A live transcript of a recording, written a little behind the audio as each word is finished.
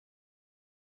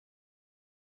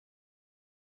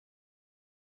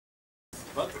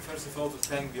But first of all, to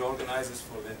thank the organizers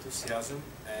for the enthusiasm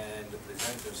and the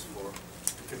presenters for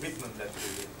the commitment that we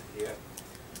did here.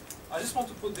 I just want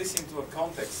to put this into a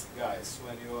context, guys,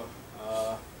 when you're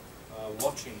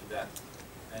watching that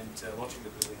and watching the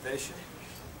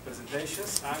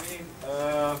presentations. I mean,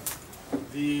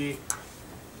 the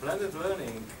blended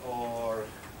learning or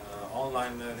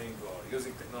online learning or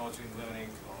using technology in learning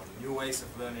or new ways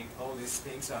of learning, all these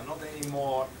things are not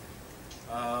anymore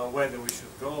whether we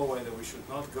should go, whether we should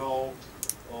not go,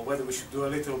 or whether we should do a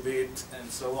little bit and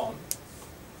so on.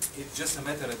 It's just a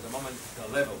matter at the moment, the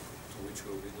level to which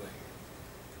we'll be doing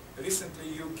it.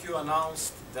 Recently UQ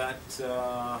announced that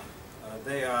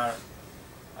they are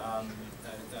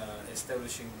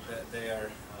establishing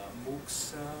their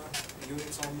MOOCs,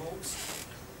 units on MOOCs,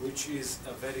 which is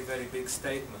a very, very big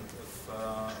statement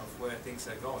of where things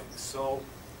are going. So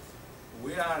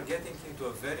we are getting into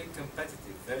a very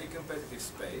competitive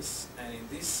space, and in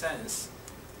this sense,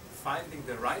 finding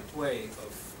the right way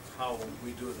of how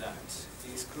we do that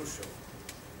is crucial.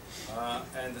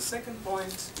 And the second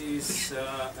point is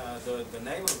the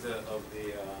name of the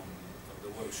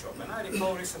workshop. And I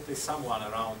recall recently someone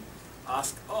around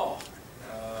asked, "Oh,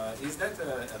 is that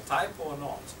a typo or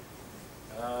not?"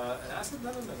 And I said,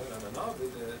 no. The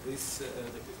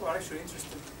people are actually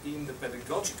interested in the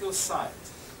pedagogical side.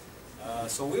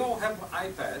 So we all have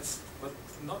iPads, but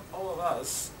not all of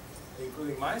us,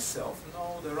 including myself,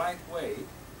 know the right way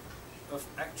of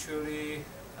actually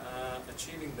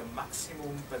achieving the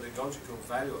maximum pedagogical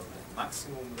value of it,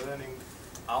 maximum learning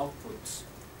output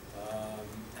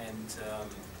and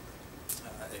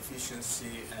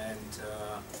efficiency and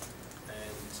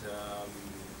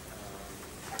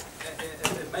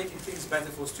making things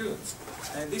better for students.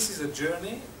 And this is a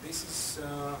journey. This is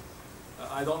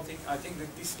I think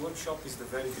that this workshop is the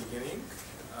very beginning,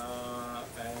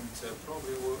 and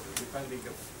probably depending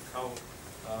on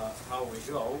how we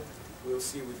go, we'll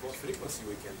see with what frequency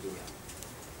we can do that.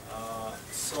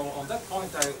 So on that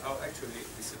point, I'll actually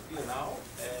disappear now,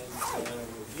 and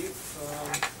we'll give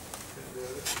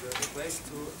the place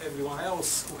to everyone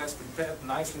else who has prepared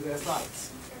nicely their slides.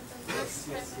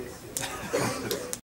 Yes.